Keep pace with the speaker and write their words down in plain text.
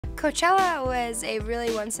Coachella was a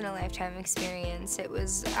really once-in-a-lifetime experience. It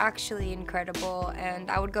was actually incredible,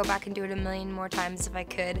 and I would go back and do it a million more times if I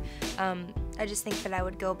could. I just think that I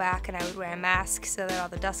would go back and I would wear a mask so that all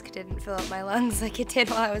the dust didn't fill up my lungs like it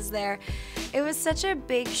did while I was there. It was such a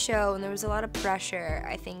big show, and there was a lot of pressure,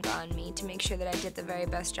 I think, on me to make sure that I did the very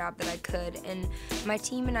best job that I could. And my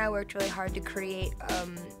team and I worked really hard to create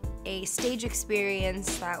a stage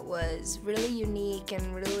experience that was really unique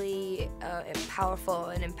and really powerful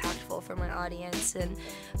and impactful for my audience. And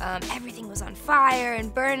everything was on fire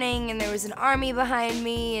and burning, and there was an army behind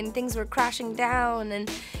me, and things were crashing down,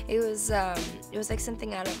 and it was like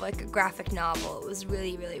something out of like a graphic novel. It was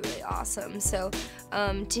really, really, really awesome. So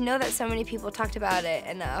to know that so many people talked about it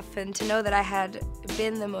enough, and to know that I had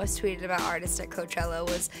been the most tweeted about artist at Coachella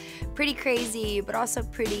was pretty crazy, but also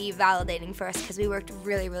pretty validating for us because we worked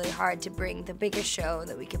really, really hard to bring the biggest show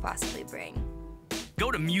that we could possibly bring.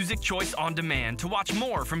 Go to Music Choice On Demand to watch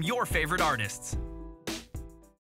more from your favorite artists.